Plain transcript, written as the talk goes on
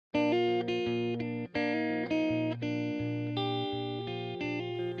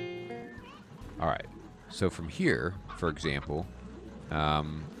Alright. So from here, for example,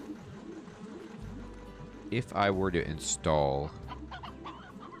 if I were to install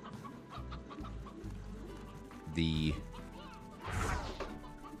the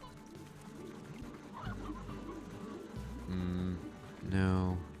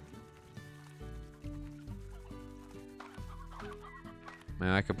no.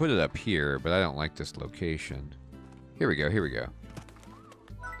 Man, I could put it up here, but I don't like this location. Here we go, here we go.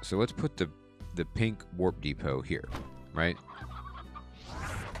 So let's put the pink warp depot here, right?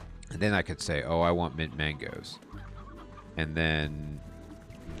 And then I could say, oh, I want mint mangoes. And then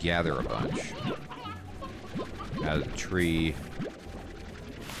gather a bunch out of the tree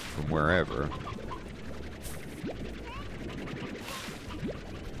from wherever.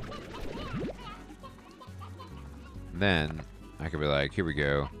 Then I could be like, here we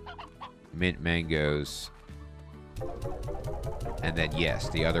go, mint mangoes, and then yes,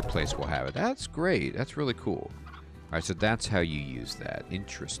 the other place will have it. That's great. That's really cool. All right, so that's how you use that.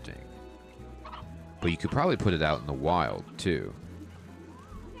 Interesting. But you could probably put it out in the wild too,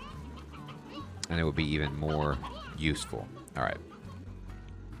 and it would be even more useful. All right.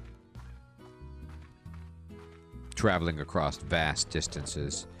 Traveling across vast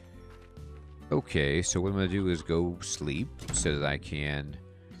distances. Okay, so what I'm going to do is go sleep so that I can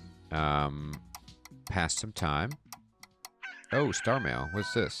pass some time. Oh, star mail.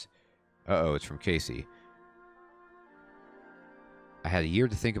 What's this? Uh-oh, it's from Casey. I had a year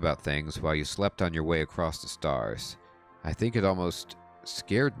to think about things while you slept on your way across the stars. I think it almost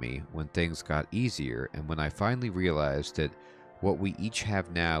scared me when things got easier and when I finally realized that what we each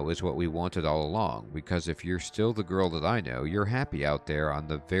have now is what we wanted all along, because if you're still the girl that I know, you're happy out there on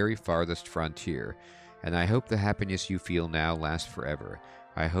the very farthest frontier, and I hope the happiness you feel now lasts forever.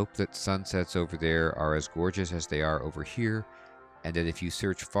 I hope that sunsets over there are as gorgeous as they are over here, and that if you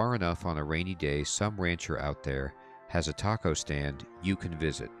search far enough on a rainy day, some rancher out there has a taco stand you can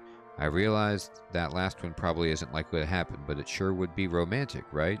visit. I realize that last one probably isn't likely to happen, but it sure would be romantic,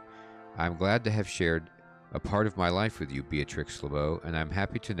 right? I'm glad to have shared a part of my life with you, Beatrix LeBeau, and I'm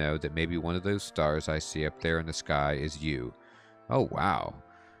happy to know that maybe one of those stars I see up there in the sky is you. Oh, wow.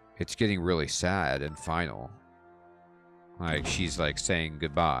 It's getting really sad and final. Like, she's like saying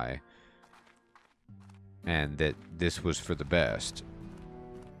goodbye. And that this was for the best.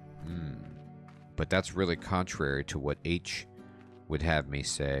 But that's really contrary to what H would have me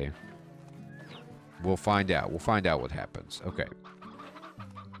say. We'll find out. We'll find out what happens. Okay.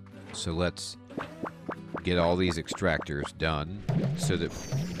 So let's get all these extractors done so that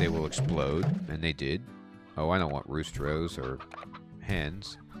they will explode. And they did. Oh, I don't want roostros or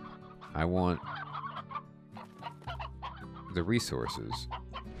hens. I want the resources.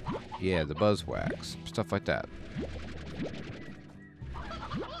 Yeah, the buzzwax. Stuff like that.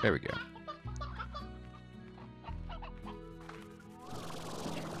 There we go.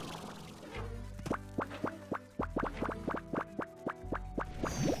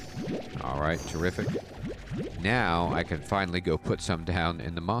 Alright, terrific. Now I can finally go put some down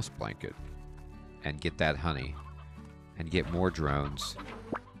in the moss blanket and get that honey and get more drones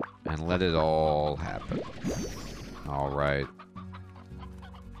and let it all happen. Alright.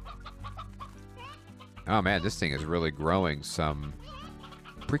 Oh man, this thing is really growing some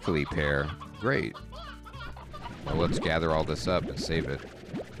prickly pear. Great. Well, let's gather all this up and save it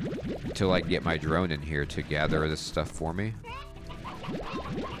until I can get my drone in here to gather this stuff for me.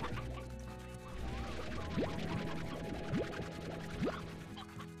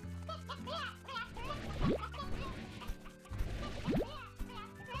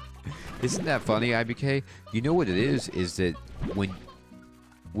 Isn't that funny, IBK? You know what it is that when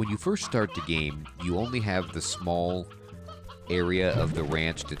you first start the game, you only have the small area of the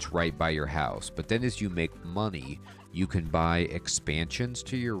ranch that's right by your house. But then as you make money, you can buy expansions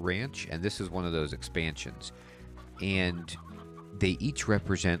to your ranch, and this is one of those expansions. And they each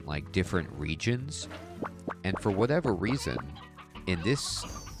represent like different regions. And for whatever reason, in this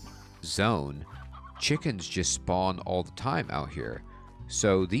zone, chickens just spawn all the time out here.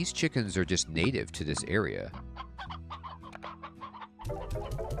 So these chickens are just native to this area.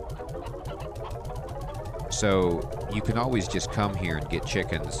 So you can always just come here and get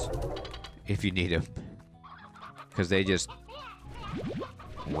chickens if you need them. Because they just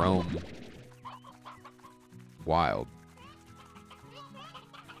roam wild.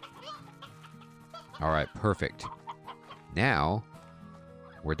 Alright, perfect. Now,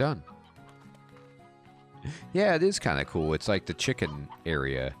 we're done. Yeah, it is kind of cool. It's like the chicken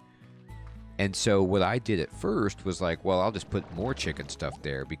area. And so what I did at first was like, well, I'll just put more chicken stuff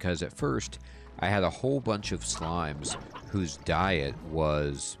there. Because at first, I had a whole bunch of slimes whose diet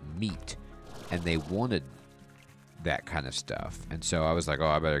was meat. and they wanted that kind of stuff. And so I was like, oh,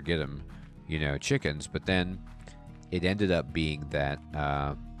 I better get them, you know, chickens. But then it ended up being that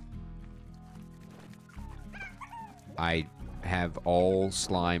I have all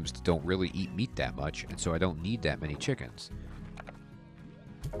slimes that don't really eat meat that much, and so I don't need that many chickens.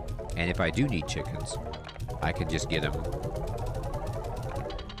 And if I do need chickens, I can just get them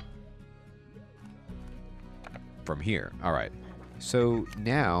from here. All right. So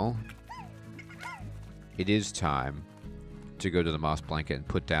now it is time to go to the moss blanket and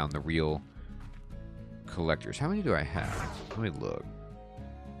put down the real collectors. How many do I have? Let me look.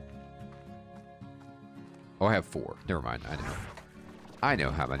 Oh, I have 4. Never mind. I know. I know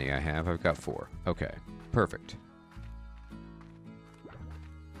how many I have. I've got 4. Okay. Perfect.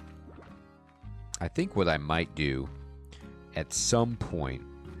 I think what I might do at some point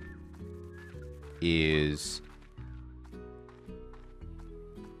is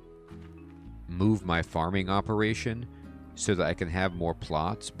move my farming operation so that I can have more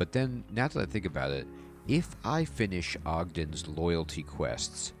plots. But then, now that I think about it, if I finish Ogden's loyalty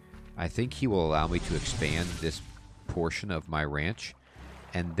quests, I think he will allow me to expand this portion of my ranch,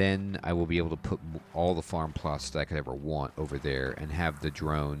 and then I will be able to put all the farm plots that I could ever want over there and have the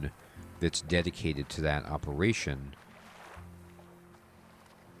drone that's dedicated to that operation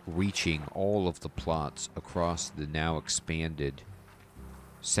reaching all of the plots across the now expanded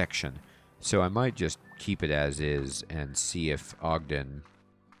section. So I might just keep it as is and see if Ogden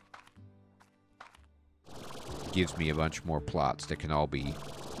gives me a bunch more plots that can all be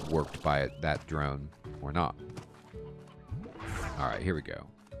worked by that drone or not. Alright, here we go.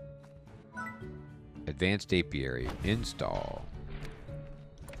 Advanced apiary. Install.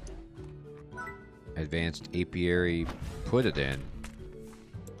 Advanced apiary. Put it in.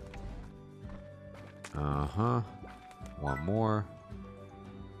 Uh-huh. One more.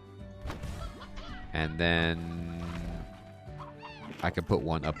 And then I can put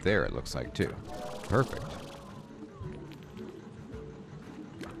one up there, it looks like, too. Perfect.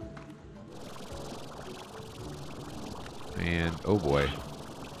 And, oh boy.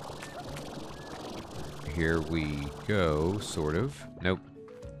 Here we go, sort of. Nope.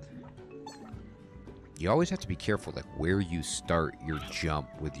 You always have to be careful, like, where you start your jump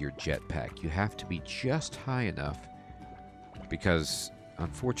with your jetpack. You have to be just high enough, because,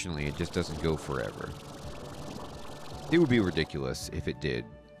 unfortunately, it just doesn't go forever. It would be ridiculous if it did.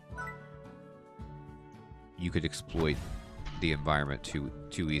 You could exploit the environment too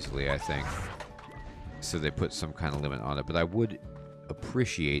easily, I think. So they put some kind of limit on it. But I would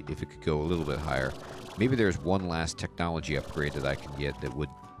appreciate if it could go a little bit higher. Maybe there's one last technology upgrade that I can get that would,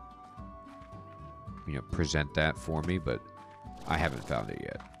 you know, present that for me, but I haven't found it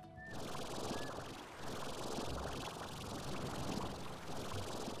yet.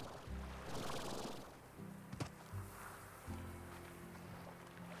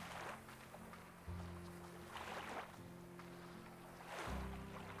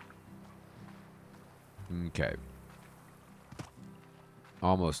 Okay.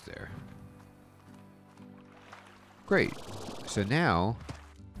 Almost there. Great. So now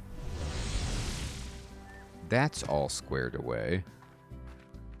that's all squared away.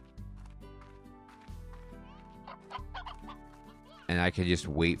 And I can just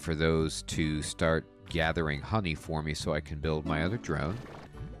wait for those to start gathering honey for me so I can build my other drone.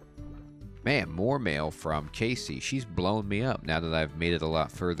 Man, more mail from Casey. She's blown me up now that I've made it a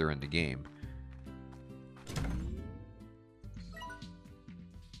lot further in the game.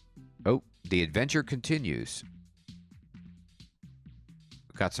 Oh, the adventure continues.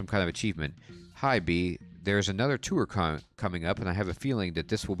 Got some kind of achievement. Hi, B. There's another tour coming up, and I have a feeling that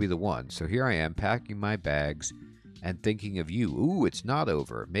this will be the one. So here I am, packing my bags and thinking of you. Ooh, it's not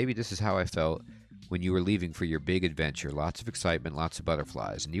over. Maybe this is how I felt when you were leaving for your big adventure. Lots of excitement, lots of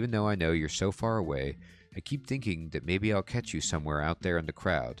butterflies. And even though I know you're so far away, I keep thinking that maybe I'll catch you somewhere out there in the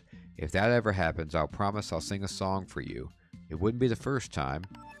crowd. If that ever happens, I'll promise I'll sing a song for you. It wouldn't be the first time.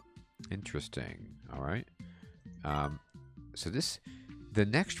 Interesting. All right. So the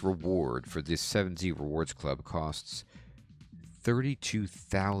next reward for this 7Z Rewards Club costs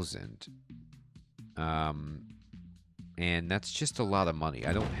 32,000. And that's just a lot of money.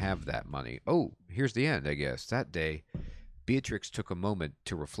 I don't have that money. Oh, here's the end, I guess. That day, Beatrix took a moment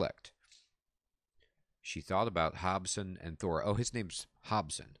to reflect. She thought about Hobson and Thor. Oh, his name's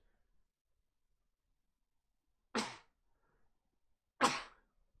Hobson.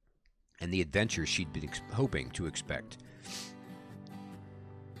 And the adventure she'd been hoping to expect.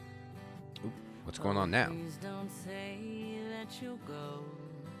 Ooh, what's going on now?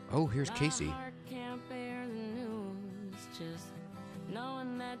 Oh, here's Casey.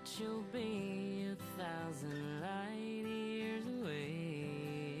 knowing that you'll be 1,000 light years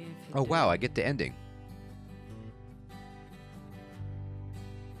away. Oh wow, I get the ending.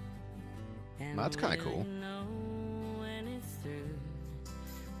 Well, that's kind of cool. When it's through,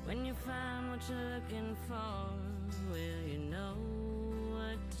 when you find what you're looking for, will you know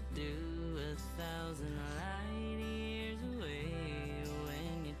what to do? 1,000 light years away.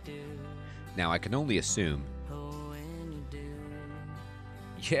 When you do. Now I can only assume. Oh, when you do.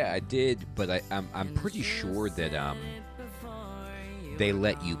 Yeah, I did, but I'm pretty sure that they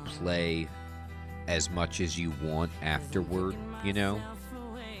let you play as much as you want afterward, you know?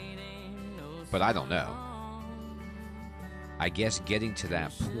 But I don't know. I guess getting to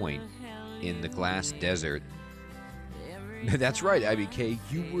that point in the glass desert. That's right, IBK,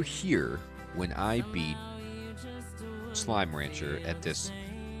 you were here when I beat Slime Rancher at this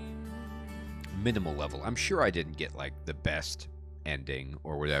minimal level. I'm sure I didn't get like the best ending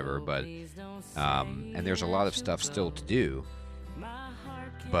or whatever, but and there's a lot of stuff still to do.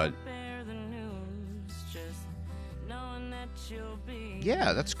 But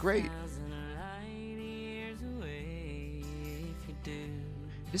yeah, that's great.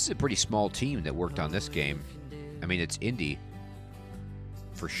 This is a pretty small team that worked on this game. I mean, it's indie,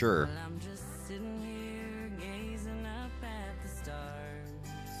 for sure. I'm just sitting here gazing up at the stars.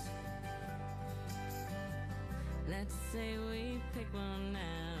 Let's say we pick one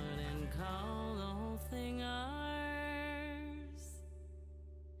out and call the whole thing ours.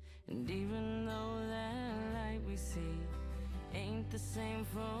 And even though that light we see ain't the same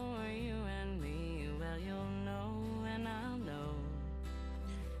for you and me, well, you'll know and I'll know.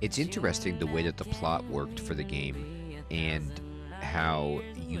 It's interesting the way that the plot worked for the game and how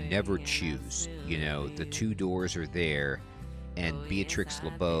you never choose. You know, the two doors are there, and Beatrix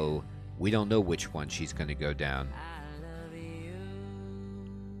LeBeau, we don't know which one she's going to go down.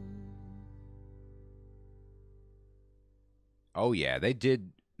 Oh yeah, they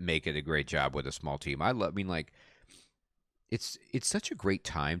did make it a great job with a small team. I mean, like, it's such a great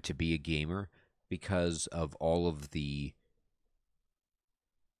time to be a gamer because of all of the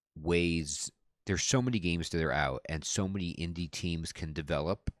ways. There's so many games that are out, and so many indie teams can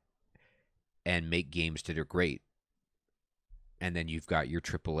develop and make games that are great. And then you've got your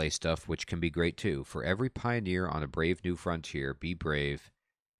AAA stuff, which can be great too. For every pioneer on a brave new frontier, be brave,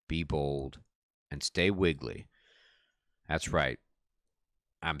 be bold, and stay wiggly. That's right.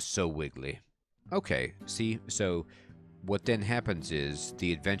 I'm so wiggly. Okay, see, so what then happens is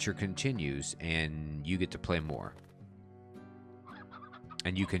the adventure continues, and you get to play more.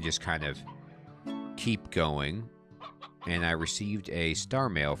 And you can just kind of keep going. And I received a star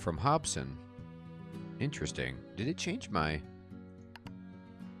mail from Hobson. Interesting. Did it change my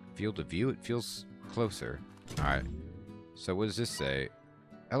field of view? It feels closer. Alright. So what does this say?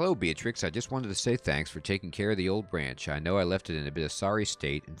 Hello, Beatrix. I just wanted to say thanks for taking care of the old branch. I know I left it in a bit of sorry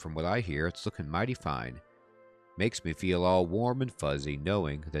state, and from what I hear, it's looking mighty fine. Makes me feel all warm and fuzzy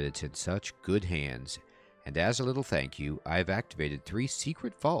knowing that it's in such good hands. And as a little thank you, I have activated 3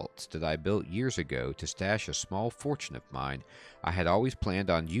 secret vaults that I built years ago to stash a small fortune of mine. I had always planned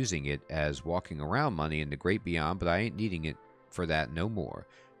on using it as walking around money in the great beyond, but I ain't needing it for that no more.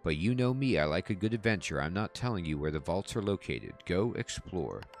 But you know me, I like a good adventure. I'm not telling you where the vaults are located. Go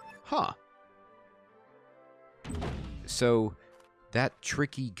explore. Huh. So, that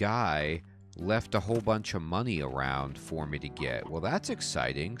tricky guy left a whole bunch of money around for me to get. Well, that's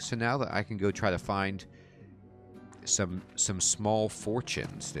exciting. So now that I can go try to find some small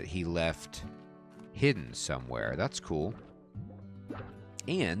fortunes that he left hidden somewhere. That's cool.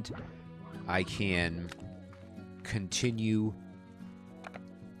 And I can continue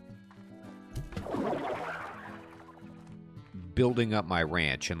building up my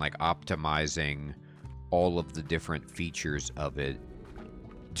ranch and like optimizing all of the different features of it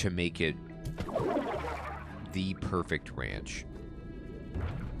to make it the perfect ranch.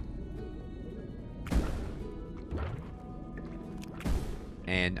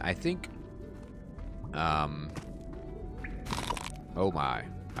 And I think, oh my,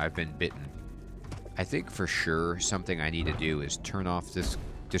 I've been bitten. I think for sure something I need to do is turn off this,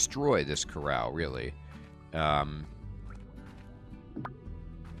 destroy this corral, really.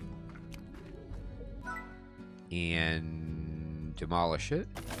 And demolish it.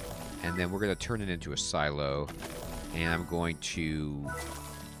 And then we're going to turn it into a silo. And I'm going to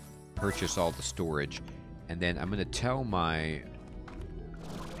purchase all the storage. And then I'm going to tell my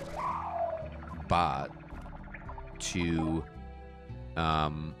bot to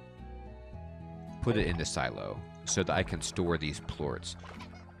put it in the silo so that I can store these plorts.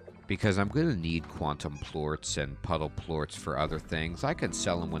 Because I'm going to need quantum plorts and puddle plorts for other things. I can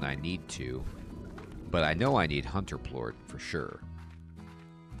sell them when I need to, but I know I need hunter plort for sure.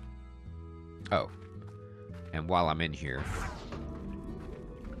 Oh, and while I'm in here,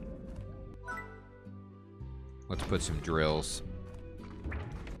 let's put some drills.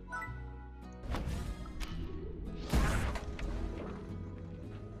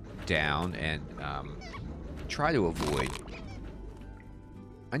 Down and try to avoid.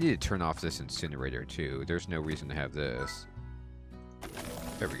 I need to turn off this incinerator too. There's no reason to have this.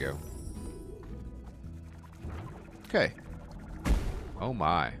 There we go. Okay. Oh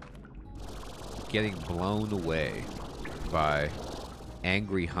my. Getting blown away by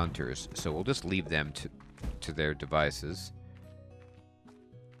angry hunters. So we'll just leave them to their devices.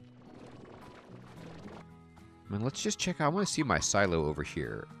 I mean, let's just check. I want to see my silo over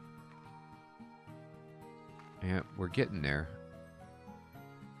here. Yeah, we're getting there.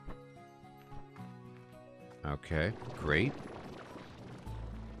 Okay, great.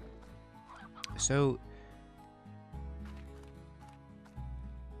 So,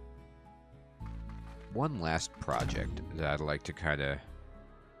 one last project that I'd like to kind of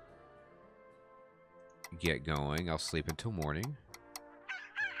get going. I'll sleep until morning.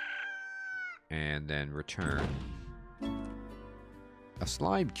 And then return. A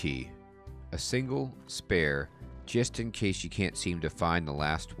slime key. A single spare, just in case you can't seem to find the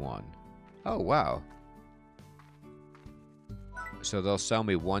last one. Oh, wow. So they'll sell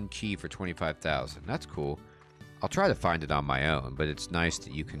me one key for 25,000. That's cool. I'll try to find it on my own, but it's nice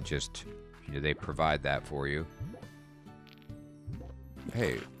that you can just, you know, they provide that for you.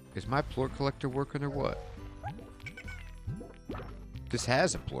 Hey, is my plort collector working or what? This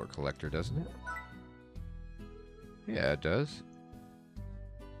has a plort collector, doesn't it? Yeah, it does.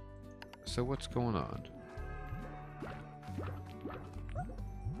 So what's going on?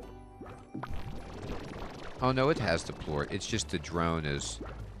 Oh no, it has the plort. It's just the drone is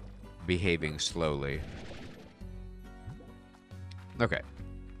behaving slowly. Okay.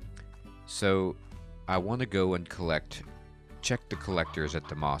 So I want to go and check the collectors at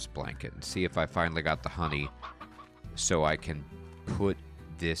the moss blanket and see if I finally got the honey so I can put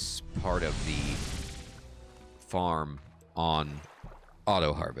this part of the farm on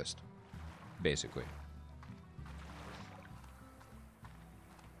auto harvest. Basically.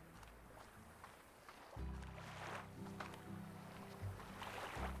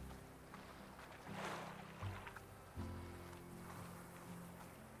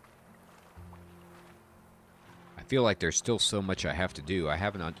 I feel like there's still so much I have to do. I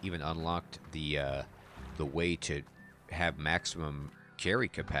haven't even unlocked the way to have maximum carry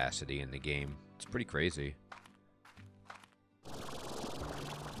capacity in the game. It's pretty crazy.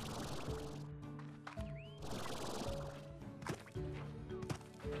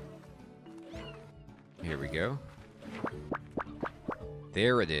 Here we go.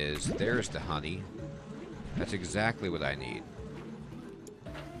 There it is. There's the honey. That's exactly what I need.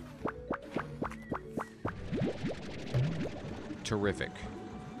 Terrific.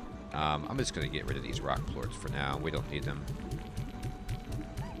 I'm just going to get rid of these rock plorts for now. We don't need them.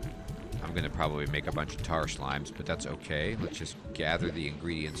 I'm going to probably make a bunch of tar slimes, but that's okay. Let's just gather the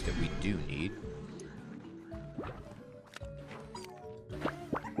ingredients that we do need.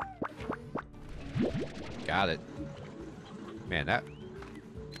 Got it. Man, that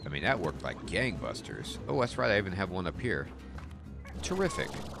worked like gangbusters. Oh, that's right, I even have one up here. Terrific.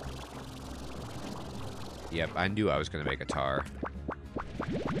 Yep, I knew I was going to make a tar.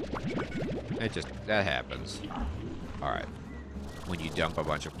 That happens. Alright. When you dump a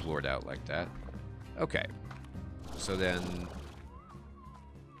bunch of plort out like that. Okay. So then,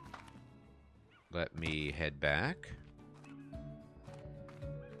 let me head back.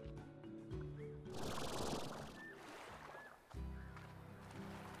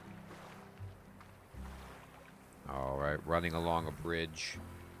 Alright, running along a bridge.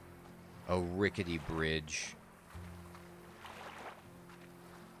 A rickety bridge.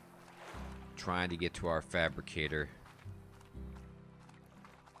 Trying to get to our fabricator.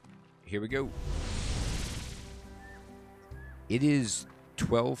 Here we go. It is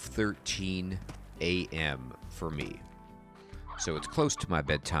 12:13 a.m. for me. So it's close to my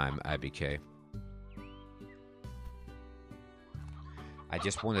bedtime, IBK. I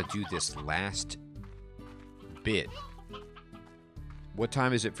just want to do this last bit. What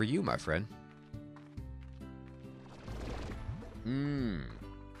time is it for you, my friend?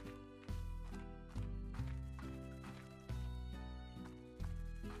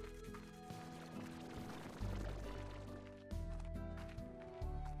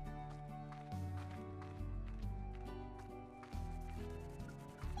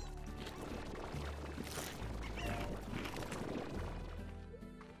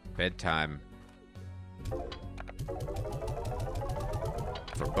 bedtime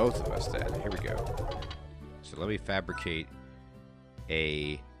for both of us then. Here we go. So let me fabricate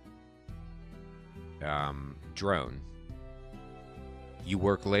a drone. You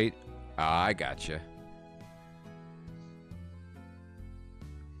work late? I gotcha.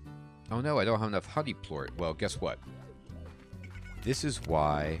 Oh no, I don't have enough honey plort. Well, guess what? This is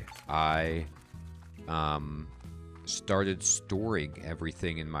why I started storing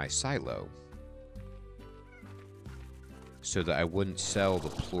everything in my silo, so that I wouldn't sell the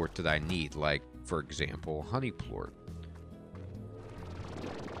plort that I need, like, for example, honey plort.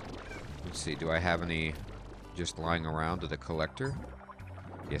 Let's see, do I have any just lying around at a collector?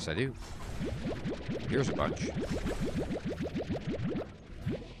 Yes, I do. Here's a bunch.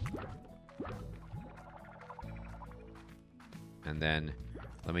 And then,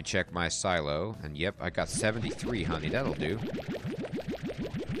 let me check my silo, and yep, I got 73 honey, that'll do.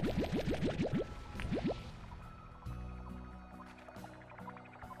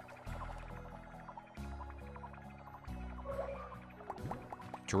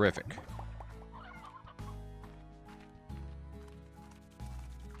 Terrific.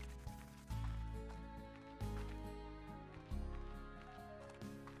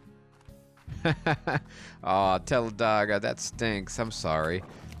 Aw, Teledaga, that stinks. I'm sorry.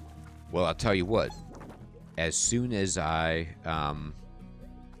 Well, I'll tell you what. As soon as I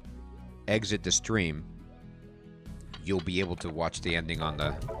exit the stream, you'll be able to watch the ending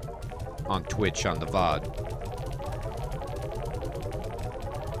on Twitch on the VOD.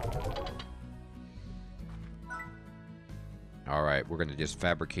 All right, we're gonna just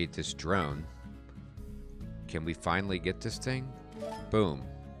fabricate this drone. Can we finally get this thing? Boom.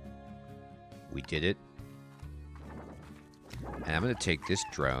 We did it. And I'm going to take this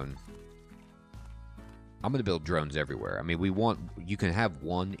drone. I'm going to build drones everywhere. I mean, you can have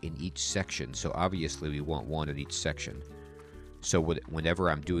one in each section. So obviously we want one in each section. So whenever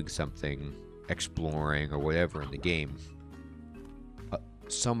I'm doing something, exploring or whatever in the game,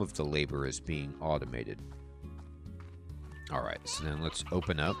 some of the labor is being automated. All right, so then let's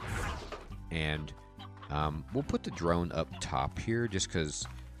open up. And we'll put the drone up top here just because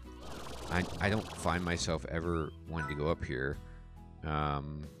I don't find myself ever wanting to go up here.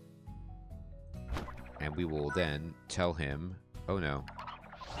 And we will then tell him, oh no.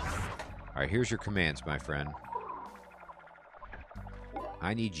 Alright, here's your commands, my friend.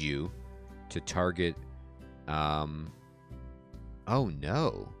 I need you to target, oh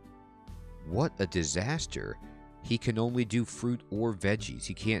no. What a disaster. He can only do fruit or veggies.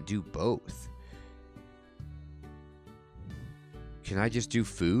 He can't do both. Can I just do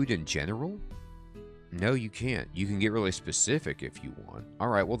food in general? No, you can't. You can get really specific if you want.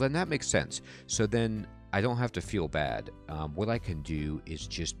 Alright, well then that makes sense. So then I don't have to feel bad. What I can do is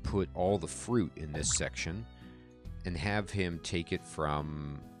just put all the fruit in this section and have him take it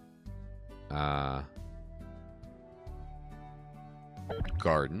from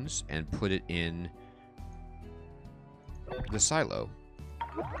gardens and put it in the silo.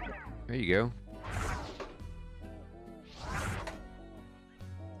 There you go.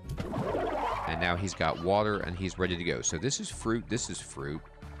 And now he's got water and he's ready to go. So this is fruit, this is fruit.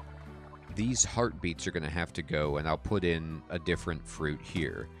 These heartbeats are going to have to go, and I'll put in a different fruit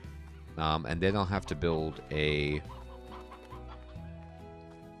here. And then I'll have to build a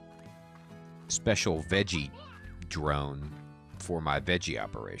special veggie drone for my veggie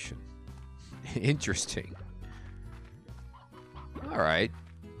operation. Interesting. Alright.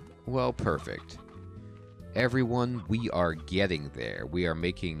 Well, perfect. Everyone, we are getting there. We are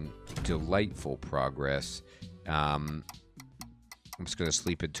making delightful progress. I'm just going to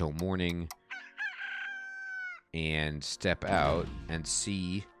sleep until morning and step out and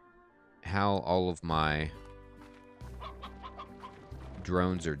see how all of my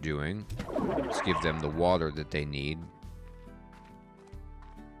drones are doing. Let's give them the water that they need.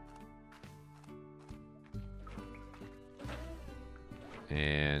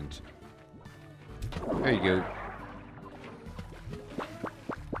 And there you go.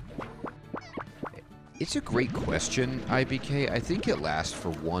 It's a great question, IBK. I think it lasts for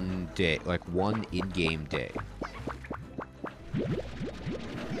one day, like one in-game day.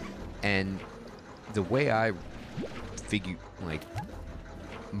 And the way I figure, like,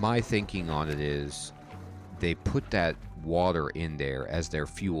 my thinking on it is they put that water in there as their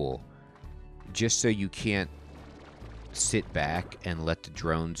fuel just so you can't sit back and let the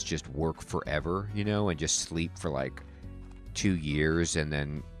drones just work forever, you know, and just sleep for like 2 years and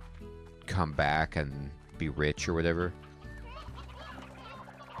then come back and be rich or whatever.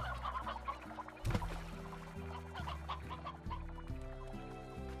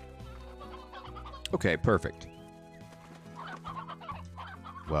 Okay, perfect.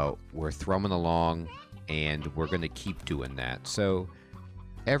 Well, we're thrumming along, and we're going to keep doing that. So,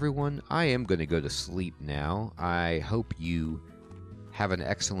 everyone, I am going to go to sleep now. I hope you have an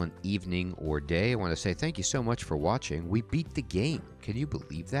excellent evening or day. I want to say thank you so much for watching. We beat the game. Can you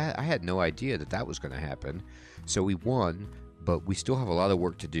believe that? I had no idea that that was going to happen. So we won, but we still have a lot of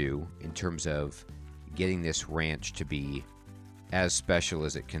work to do in terms of getting this ranch to be as special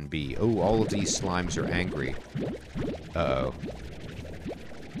as it can be. Oh, all of these slimes are angry. Uh-oh.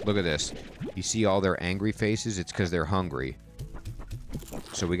 Look at this. You see all their angry faces? It's because they're hungry.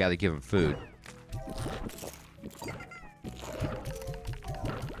 So we got to give them food.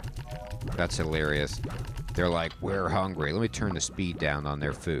 That's hilarious. They're like, we're hungry. Let me turn the speed down on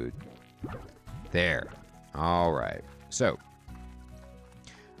their food. There. All right. So,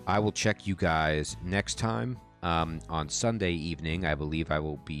 I will check you guys next time. On Sunday evening, I believe I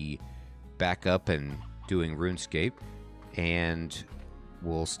will be back up and doing RuneScape. And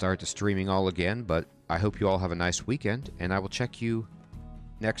we'll start the streaming all again. But I hope you all have a nice weekend. And I will check you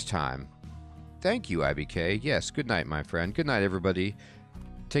next time. Thank you, IBK. Yes, good night, my friend. Good night, everybody.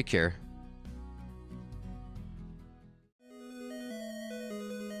 Take care.